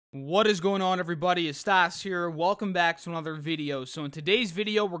What is going on, everybody? It's Stas here. Welcome back to another video. So in today's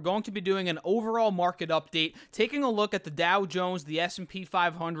video, we're going to be doing an overall market update, taking a look at the Dow Jones, the S&P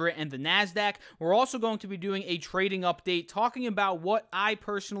 500, and the NASDAQ. We're also going to be doing a trading update, talking about what I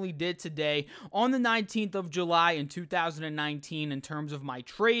personally did today on the 19th of July in 2019 in terms of my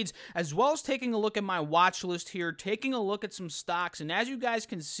trades, as well as taking a look at my watch list here, taking a look at some stocks. And as you guys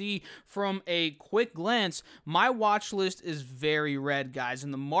can see from a quick glance, my watch list is very red, guys,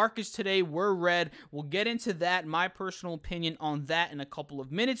 and the markets today were red. We'll get into that, my personal opinion on that in a couple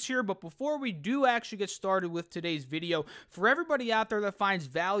of minutes here. But before we do actually get started with today's video, for everybody out there that finds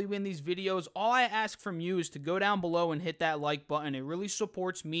value in these videos, all I ask from you is to go down below and hit that like button. It really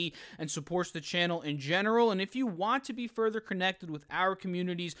supports me and supports the channel in general. And if you want to be further connected with our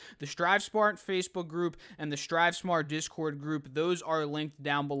communities, the Strive Smart Facebook group and the Strive Smart Discord group, those are linked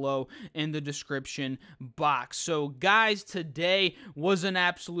down below in the description box. So guys, today was an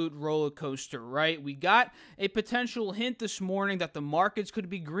absolute roller coaster, right? We got a potential hint this morning that the markets could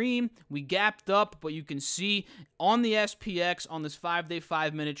be green. We gapped up, but you can see on the SPX on this 5-day,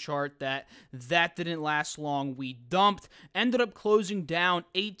 5-minute chart that didn't last long. We dumped, ended up closing down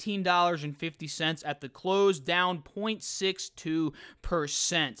 $18.50 at the close, down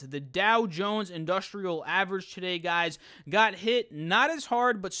 0.62%. The Dow Jones Industrial Average today, guys, got hit not as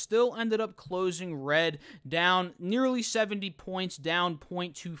hard, but still ended up closing red, down nearly 70 points, down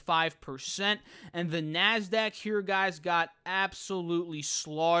 0.25%. And the NASDAQ here, guys, got absolutely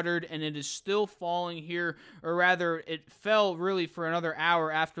slaughtered, and it is still falling here, or rather it fell really for another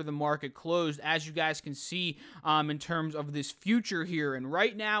hour after the market closed, as you guys can see in terms of this future here. And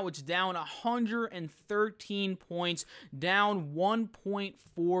right now it's down 113 points, down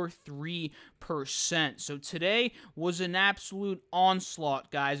 1.43%. So today was an absolute onslaught,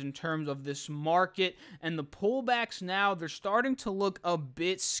 guys, in terms of this market, and the pullbacks now, they're starting to look a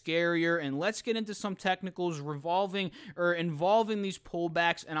bit scarier. And let's get into some technicals involving these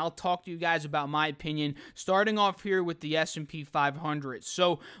pullbacks, and I'll talk to you guys about my opinion, starting off here with the S&P 500.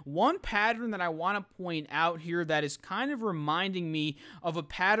 So one pattern that I want to point out here that is kind of reminding me of a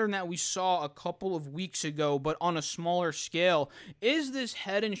pattern that we saw a couple of weeks ago, but on a smaller scale, is this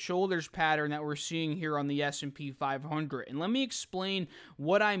head and shoulders pattern that we're seeing here on the S&P 500. And let me explain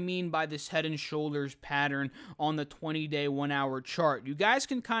what I mean by this head and shoulders pattern on the 20-day 1-hour chart. You guys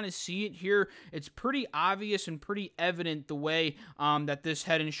can kind of see it here. It's pretty obvious and pretty evident the way that this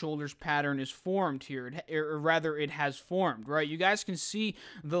head and shoulders pattern is formed here, or rather it has formed, right? You guys can see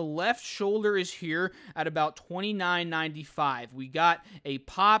the left shoulder is here at about 29.95. We got a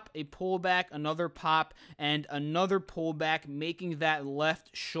pop, a pullback, another pop, and another pullback, making that left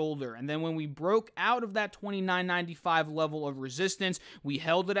shoulder. And then when we broke out of that 29.95 level of resistance, we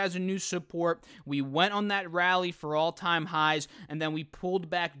held it as a new support. We went on that rally for all-time highs, and then we pulled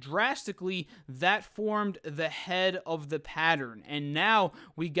back drastically. That formed the head of the pattern. And now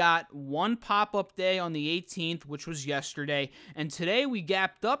we got one pop-up day on the 18th, which was yesterday, and today we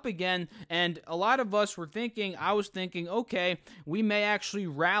gapped up again, and a lot of us were thinking, I was thinking, okay, we may actually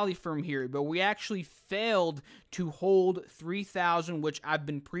rally from here, but we actually failed to hold 3,000, which I've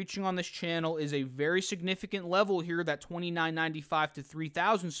been preaching on this channel is a very significant level here, that 29.95 to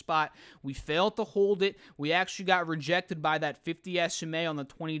 3,000 spot. We failed to hold it. We actually got rejected by that 50 SMA on the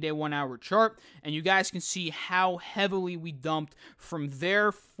 20-day 1-hour chart, and you guys can see how heavily we dumped from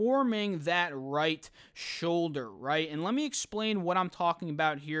there, forming that right shoulder, right? And let me explain what I'm talking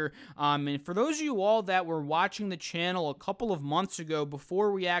about here. And for those of you all that were watching the channel a couple of months ago,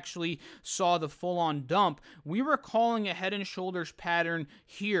 before we actually saw the full-on dump, we were calling a head and shoulders pattern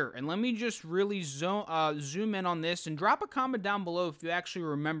here. And let me just really zoom in on this, and drop a comment down below if you actually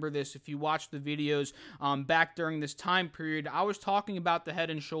remember this, if you watched the videos back during this time period. I was talking about the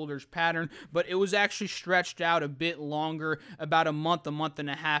head and shoulders pattern, but it was actually stretched out a bit longer, about a month and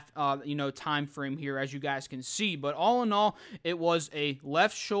a half time frame here, as you guys can see. But all in all, it was a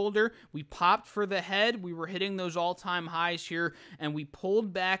left shoulder. We popped for the head. We were hitting those all-time highs here, and we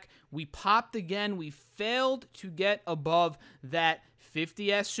pulled back. We popped again. We failed to get above that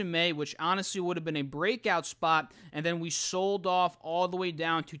 50 SMA, which honestly would have been a breakout spot, and then we sold off all the way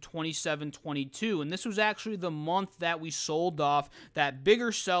down to 27.22, and this was actually the month that we sold off, that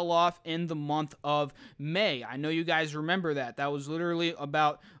bigger sell-off in the month of May. I know you guys remember that. That was literally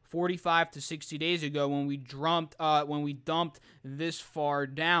about 45 to 60 days ago when we dumped this far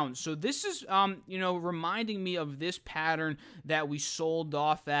down. So this is, reminding me of this pattern that we sold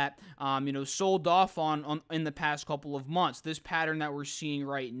off at, sold off on in the past couple of months, this pattern that we're seeing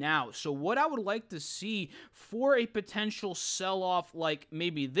right now. So what I would like to see for a potential sell-off like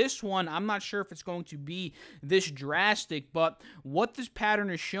maybe this one, I'm not sure if it's going to be this drastic, but what this pattern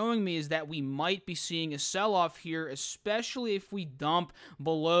is showing me is that we might be seeing a sell-off here, especially if we dump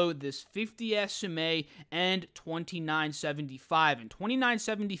below this 50 SMA and 2975. And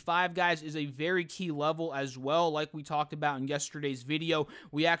 2975, guys, is a very key level as well. Like we talked about in yesterday's video,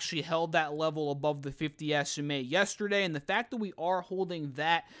 we actually held that level above the 50 SMA yesterday, and the fact that we are holding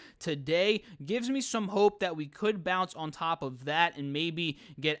that today gives me some hope that we could bounce on top of that and maybe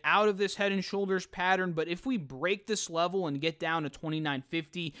get out of this head and shoulders pattern. But if we break this level and get down to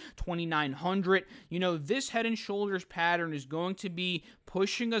 2950, 2900, this head and shoulders pattern is going to be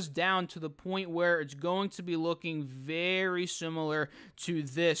pushing us down to the point where it's going to be looking very similar to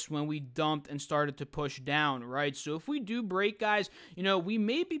this when we dumped and started to push down, right? So if we do break, guys, we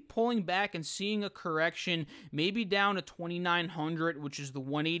may be pulling back and seeing a correction, maybe down to 2900, which is the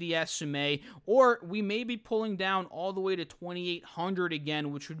 180 SMA, or we may be pulling down all the way to 2800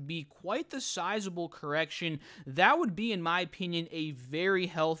 again, which would be quite the sizable correction. That would be, in my opinion, a very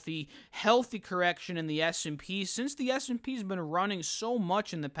healthy correction in the S&P, since the S&P has been running so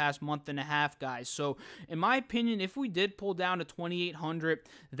much in the past month and a half, guys. So in my opinion, if we did pull down to 2800,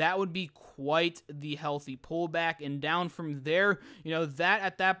 that would be quite the healthy pullback. And down from there, that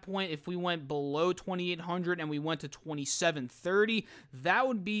at that point, if we went below 2800 and we went to 2730, that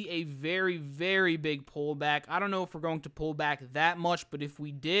would be a very, very big pullback. I don't know if we're going to pull back that much, but if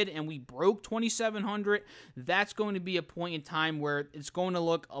we did and we broke 2700, that's going to be a point in time where it's going to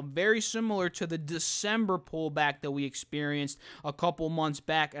look very similar to the December pullback that we experienced a couple months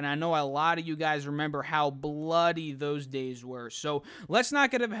back. And I know a lot of you guys remember how bloody those days were. So let's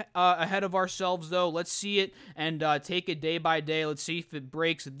not get ahead of ourselves, though. Let's see it and take it day by day. Let's see if it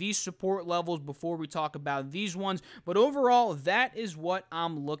breaks these support levels before we talk about these ones. But overall, that is what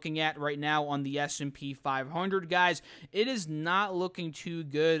I'm looking at right now on the S&P 500, guys. It is not looking too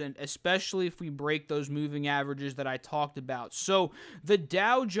good, and especially if we break those moving averages that I talked about. So the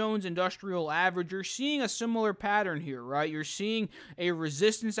Dow Jones Industrial Average, you're seeing a similar pattern here, right? You're seeing a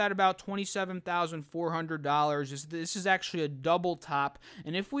resistance at about $27,400. This is actually a double top,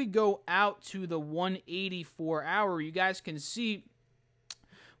 and if we go out to the 184 hour, you guys can see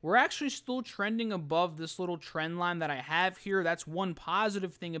we're actually still trending above this little trend line that I have here. That's one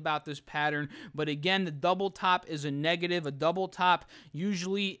positive thing about this pattern. But again, the double top is a negative. A double top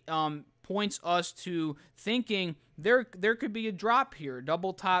usually points us to thinking there could be a drop here.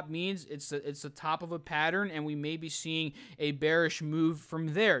 Double top means it's the top of a pattern, and we may be seeing a bearish move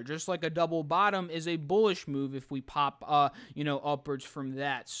from there. Just like a double bottom is a bullish move if we pop upwards from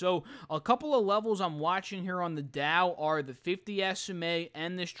that. So a couple of levels I'm watching here on the Dow are the 50 SMA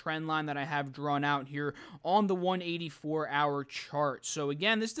and this trend line that I have drawn out here on the 184-hour chart. So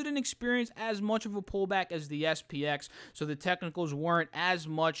again, this didn't experience as much of a pullback as the SPX, so the technicals weren't as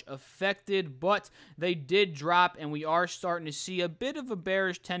much affected, but they did drop, and we are starting to see a bit of a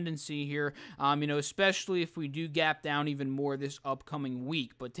bearish tendency here, especially if we do gap down even more this upcoming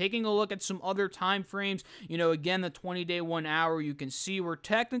week. But taking a look at some other time frames, again, the 20-day 1 hour, you can see we're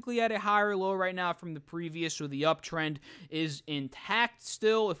technically at a higher low right now from the previous, so the uptrend is intact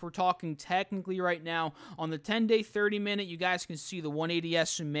still. If we're talking technically right now, on the 10-day 30-minute, you guys can see the 180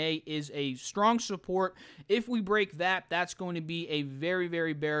 SMA is a strong support. If we break that, that's going to be a very,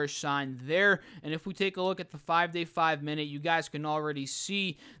 very bearish sign there. And if we take a look at the 5-day 5-minute, you guys can already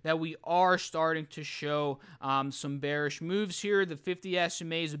see that we are starting to show some bearish moves here. The 50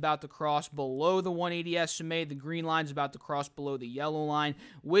 SMA is about to cross below the 180 SMA. The green line is about to cross below the yellow line,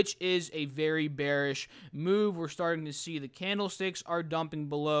 which is a very bearish move. We're starting to see the candlesticks are dumping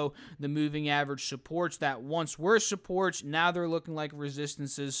below the moving average supports that once were supports. Now they're looking like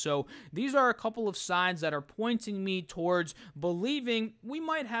resistances. So these are a couple of signs that are pointing me towards believing we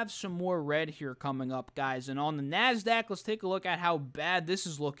might have some more red here coming up, guys. And on the NASDAQ, let's take a look at how bad this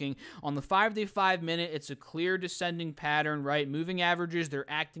is looking. On the 5-day 5-minute, it's a clear descending pattern, right? Moving averages, they're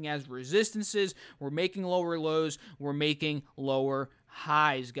acting as resistances. We're making lower lows. We're making lower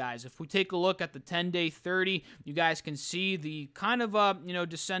highs, guys. If we take a look at the 10-day 30, you guys can see the kind of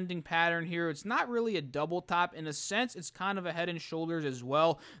descending pattern here. It's not really a double top in a sense. It's kind of a head and shoulders as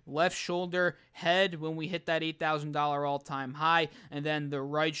well. Left shoulder, head when we hit that $8,000 all-time high, and then the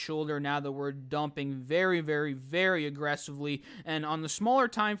right shoulder now that we're dumping very, very, very aggressively. And on the smaller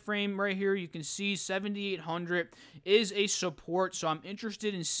time frame right here, you can see 7,800 is a support. So I'm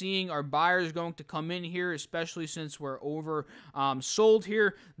interested in seeing our buyers going to come in here, especially since we're over sold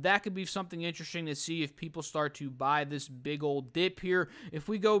here. That could be something interesting to see if people start to buy this big old dip here. If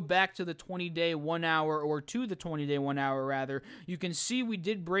we go back to the 20-day 1 hour, or to the 20-day 1 hour rather, you can see we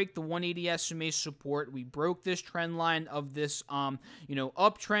did break the 180 SMA support. We broke this trend line of this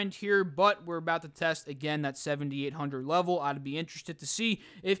uptrend here, but we're about to test again that 7,800 level. I'd be interested to see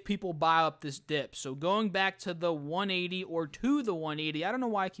if people buy up this dip. So going back to the 180 or to the 180, I don't know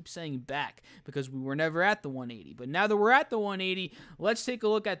why I keep saying back, because we were never at the 180, but now that we're at the 180, let's take a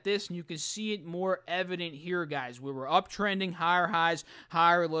look at this, and you can see it more evident here, guys. We were uptrending, higher highs,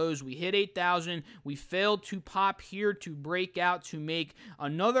 higher lows. We hit 8,000. We failed to pop here to break out to make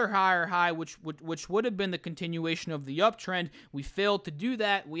another higher high, which would have been the continuation of the uptrend. We failed to do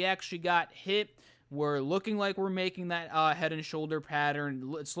that. We actually got hit. We're looking like we're making that head and shoulder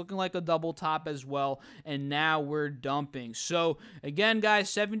pattern. It's looking like a double top as well, and now we're dumping. So again, guys,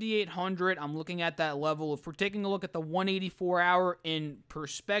 7,800, I'm looking at that level. If we're taking a look at the 184 hour in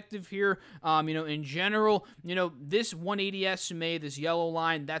perspective here, in general, this 180 SMA, this yellow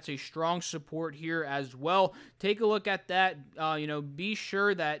line, that's a strong support here as well. Take a look at that, be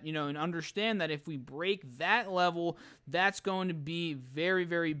sure that, and understand that if we break that level, that's going to be very,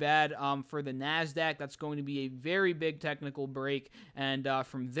 very bad for the NASDAQ. That's going to be a very big technical break, and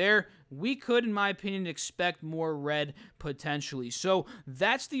from there, we could, in my opinion, expect more red potentially. So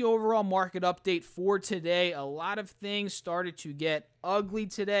that's the overall market update for today. A lot of things started to get ugly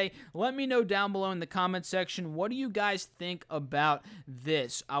today. Let me know down below in the comment section, what do you guys think about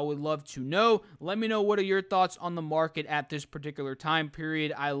this? I would love to know. Let me know what are your thoughts on the market at this particular time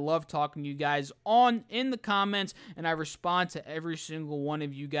period. I love talking to you guys in the comments, and I respond to every single one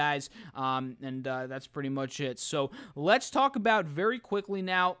of you guys, and that's pretty much it. So let's talk about very quickly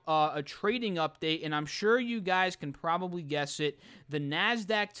now a trading update, and I'm sure you guys can probably guess it. The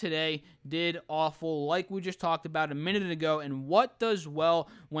NASDAQ today did awful, like we just talked about a minute ago. And what does well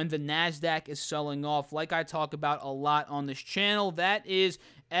when the NASDAQ is selling off? Like I talk about a lot on this channel, that is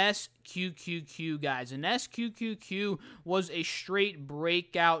SQQQ, guys. And SQQQ was a straight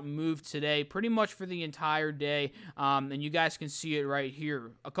breakout move today, pretty much for the entire day, and you guys can see it right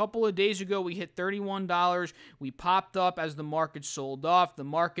here. A couple of days ago, we hit $31. We popped up as the market sold off. The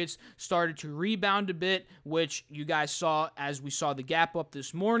markets started to rebound a bit, which you guys saw as we saw the gap up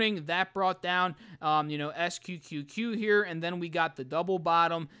this morning. That brought down, SQQQ here, and then we got the double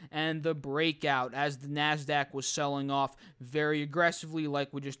bottom and the breakout as the NASDAQ was selling off very aggressively, like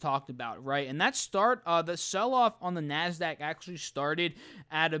we just talked about, right? And that the sell-off on the NASDAQ actually started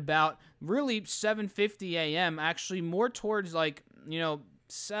at about really 7:50 a.m., actually more towards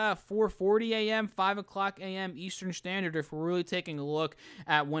 4:40 a.m., 5 o'clock a.m. Eastern Standard, if we're really taking a look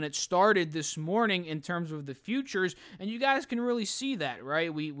at when it started this morning in terms of the futures. And you guys can really see that,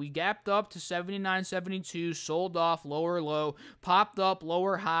 right? We gapped up to 79.72, sold off, lower low, popped up,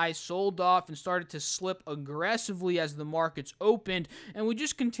 lower high, sold off, and started to slip aggressively as the markets opened. And we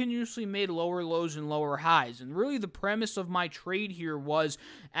just continuously made lower lows and lower highs. And really the premise of my trade here was,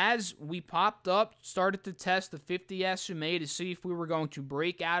 as we popped up, started to test the 50 SMA to see if we were going to break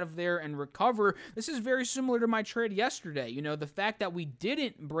out of there and recover. This is very similar to my trade yesterday. The fact that we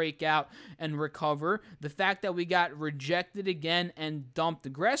didn't break out and recover, the fact that we got rejected again and dumped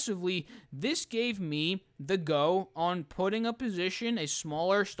aggressively, this gave me the go on putting a position, a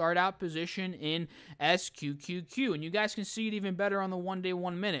smaller start out position in SQQQ. And you guys can see it even better on the 1 day,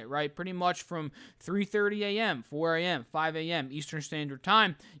 1 minute, right? Pretty much from 3:30 a.m., 4 a.m., 5 a.m. Eastern Standard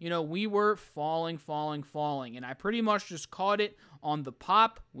Time, we were falling. And I pretty much just caught it on the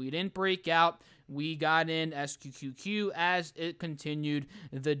pop. We didn't break out. We got in SQQQ as it continued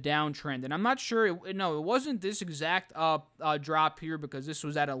the downtrend. And I'm not sure, it wasn't this exact drop here, because this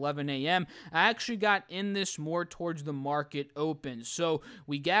was at 11 a.m. I actually got in this more towards the market open. So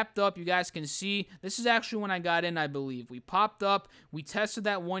we gapped up. You guys can see, this is actually when I got in, I believe. We popped up. We tested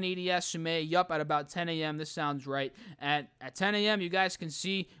that 180 SMA, at about 10 a.m. This sounds right. At 10 a.m., you guys can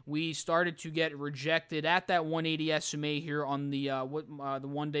see we started to get rejected at that 180 SMA here on the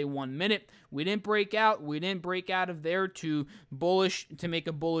 1 day, 1 minute. We didn't didn't break out. We didn't break out of there to make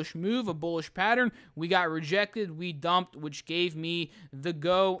a bullish move, a bullish pattern. We got rejected. We dumped, which gave me the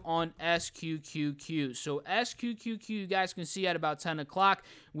go on SQQQ. So SQQQ, you guys can see at about 10 o'clock,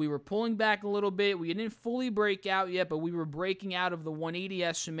 we were pulling back a little bit. We didn't fully break out yet, but we were breaking out of the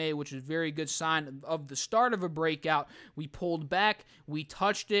 180 SMA, which is a very good sign of the start of a breakout. We pulled back, we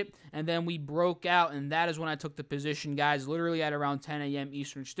touched it, and then we broke out, and that is when I took the position, guys, literally at around 10 a.m.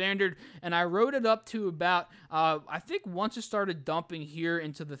 Eastern Standard, and I rode it up to about, I think once it started dumping here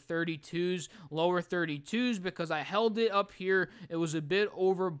into the 32s, lower 32s, because I held it up here. It was a bit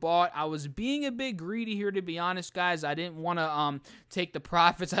overbought. I was being a bit greedy here, to be honest, guys. I didn't want to take the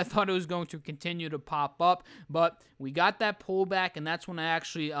profits. I thought it was going to continue to pop up, but we got that pullback, and that's when I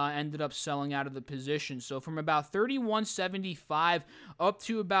actually ended up selling out of the position. So from about $31.75 up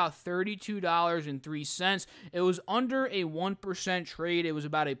to about $32.03, it was under a 1% trade. It was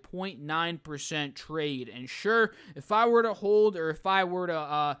about a 0.9% trade. And sure, if I were to hold, or if I were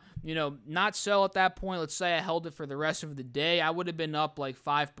to not sell at that point, let's say I held it for the rest of the day, I would have been up like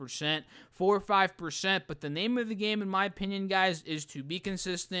 5%, 4 or 5%. But the name of the game, in my opinion, guys, is to be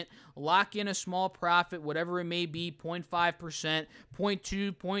consistent, lock in a small profit, whatever it may be, 0.5%, 0.2,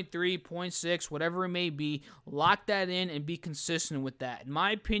 0.3, 0.6, whatever it may be. Lock that in and be consistent with that. In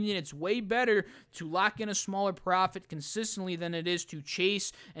my opinion, it's way better to lock in a smaller profit consistently than it is to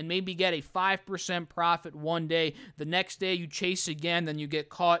chase and maybe get a 5% profit one day. The next day you chase again, then you get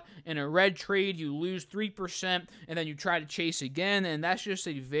caught in a red trade, you lose 3%, and then you try to chase again, and that's just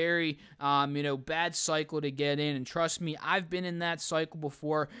a very bad cycle to get in. And trust me, I've been in that cycle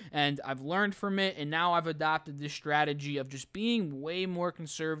before, and I've learned from it, and now I've adopted this strategy of just being way more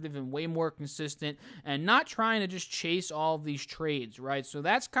conservative and way more consistent, and not trying to just chase all of these trades, right? So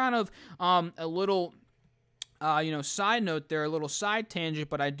that's kind of a little side note there, a little side tangent,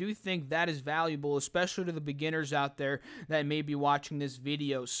 but I do think that is valuable, especially to the beginners out there that may be watching this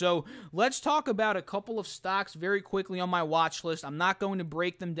video. So let's talk about a couple of stocks very quickly on my watch list. I'm not going to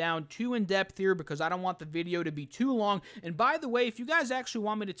break them down too in depth here because I don't want the video to be too long. And by the way, if you guys actually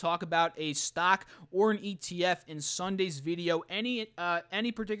want me to talk about a stock or an ETF in Sunday's video, any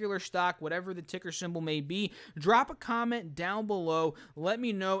particular stock, whatever the ticker symbol may be, drop a comment down below. Let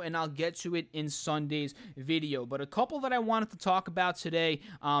me know, and I'll get to it in Sunday's video. But a couple that I wanted to talk about today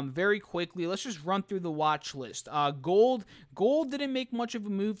very quickly. Let's just run through the watch list. Gold didn't make much of a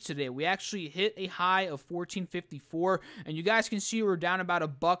move today. We actually hit a high of $14.54, and you guys can see we're down about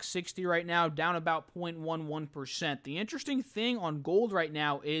 $1.60 right now, down about 0.11%. The interesting thing on gold right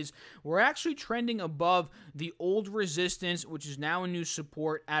now is we're actually trending above the old resistance, which is now a new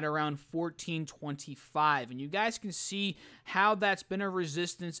support at around $14.25, and you guys can see how that's been a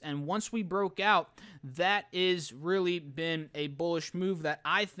resistance, and once we broke out, that is really been a bullish move that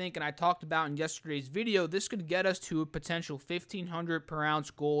I think, and I talked about in yesterday's video, this could get us to a potential 1,500 per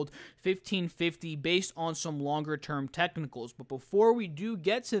ounce gold, 1,550 based on some longer term technicals. But before we do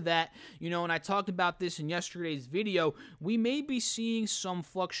get to that, and I talked about this in yesterday's video, we may be seeing some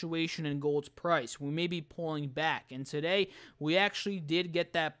fluctuation in gold's price. We may be pulling back, and today we actually did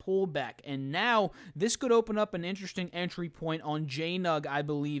get that pullback, and now this could open up an interesting entry point on JNUG, I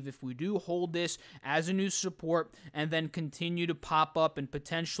believe, if we do hold this as a new support and then continue to pop up and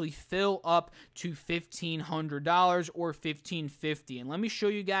potentially fill up to $1,500 or $1,550. And let me show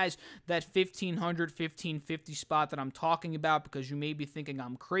you guys that $1,500, $1,550 spot that I'm talking about, because you may be thinking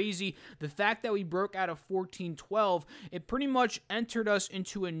I'm crazy. The fact that we broke out of $14.12, it pretty much entered us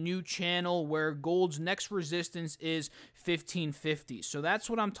into a new channel where gold's next resistance is $1,550. So that's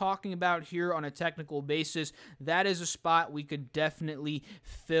what I'm talking about here on a technical basis. That is a spot we could definitely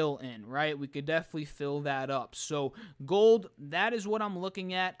fill in, right? We could definitely fill that up. So gold, that is what I'm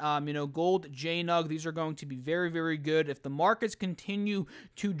looking at. Gold, JNUG, these are going to be very, very good. If the markets continue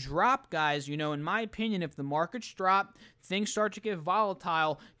to drop, guys, in my opinion, if the markets drop, things start to get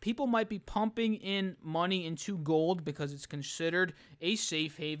volatile, people might be pumping in money into gold because it's considered a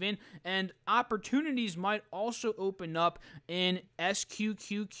safe haven, and opportunities might also open up in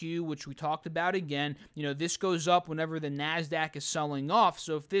SQQQ, which we talked about again. This goes up whenever the NASDAQ is selling off,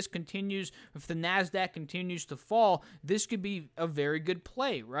 so if the NASDAQ continues to fall, this could be a very good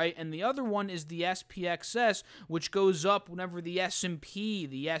play, right? And the other one is the SPXS, which goes up whenever the S&P,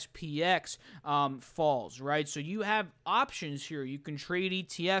 the SPX falls, right? So you have options here. You can trade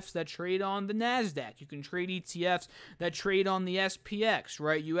ETFs that trade on the NASDAQ. You can trade ETFs that trade on the SPX,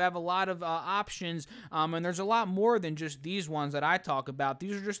 right? You have a lot of options, and there's a lot more than just these ones that I talk about.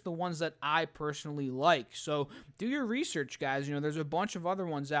 These are just the ones that I personally like. So do your research, guys. You know, there's a bunch of other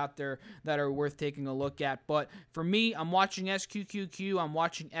ones out there that are worth taking a look at. But for me, I'm watching SQQQ, I'm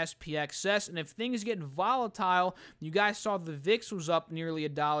watching SPXS, and if things get volatile, you guys saw the VIX was up nearly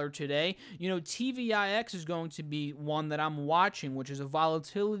 $1 today. You know, TVIX is going to be one that I'm watching, which is a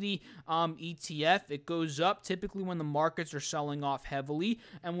volatility ETF. It goes up typically when the markets are selling off heavily,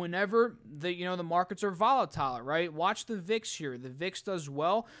 and whenever the markets are volatile, right? Watch the VIX here. The VIX does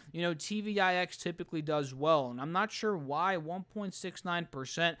well. You know, TVIX typically does well, and I'm not sure why.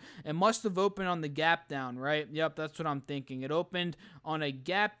 1.69%. It must have opened on the gap down, right? Yep, that's what I'm thinking. It opened on a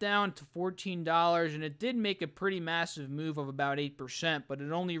gap down to $14, and it did make a pretty massive move of about 8%, but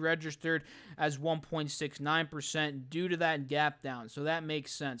it only registered as 1.69% due to that gap down. So that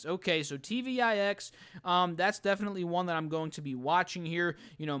makes sense. Okay, so TVIX, that's definitely one that I'm going to be watching here.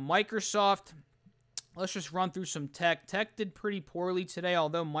 You know, Microsoft. Let's just run through some tech. Tech did pretty poorly today,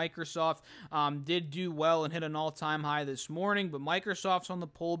 although Microsoft did do well and hit an all-time high this morning. But Microsoft's on the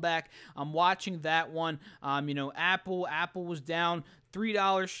pullback. I'm watching that one. You know, Apple was down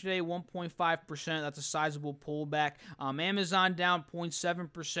 $3 today, 1.5%. That's a sizable pullback. Amazon down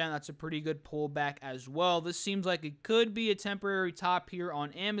 0.7%. That's a pretty good pullback as well. This seems like it could be a temporary top here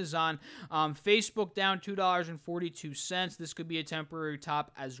on Amazon. Facebook down $2.42. This could be a temporary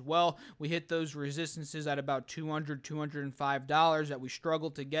top as well. We hit those resistances at about $200, $205 that we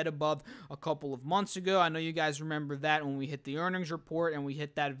struggled to get above a couple of months ago. I know you guys remember that when we hit the earnings report and we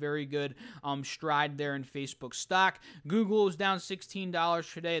hit that very good stride there in Facebook stock. Google is down $16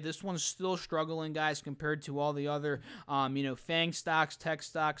 today. This one's still struggling, guys, compared to all the other, FANG stocks, tech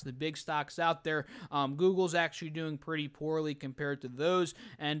stocks, the big stocks out there. Google's actually doing pretty poorly compared to those.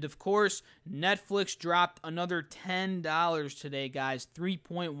 And, of course, Netflix dropped another $10 today, guys,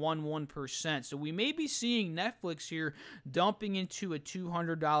 3.11%. So we may be seeing Netflix here dumping into a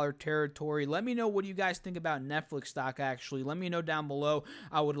 $200 territory. Let me know what you guys think about Netflix stock, actually. Let me know down below.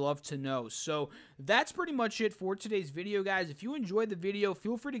 I would love to know. So that's pretty much it for today's video, guys. If you enjoyed the video,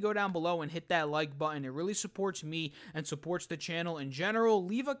 feel free to go down below and hit that like button. It really supports me and supports the channel in general.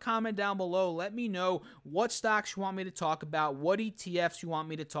 Leave a comment down below. Let me know what stocks you want me to talk about, what ETFs you want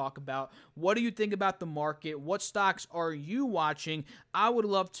me to talk about, what do you think about the market, what stocks are you watching. I would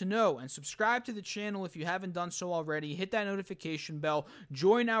love to know. And subscribe to the channel if you haven't done so already. Hit that notification bell.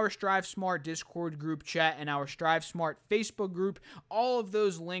 Join our Strive Smart Discord group chat and our Strive Smart Facebook group. All of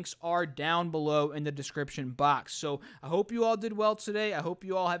those links are down below in the description box. So I hope you all did well today. I hope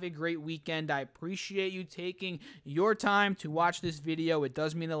you all have a great weekend. I appreciate you taking your time to watch this video. It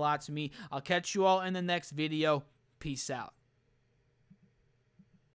does mean a lot to me. I'll catch you all in the next video. Peace out.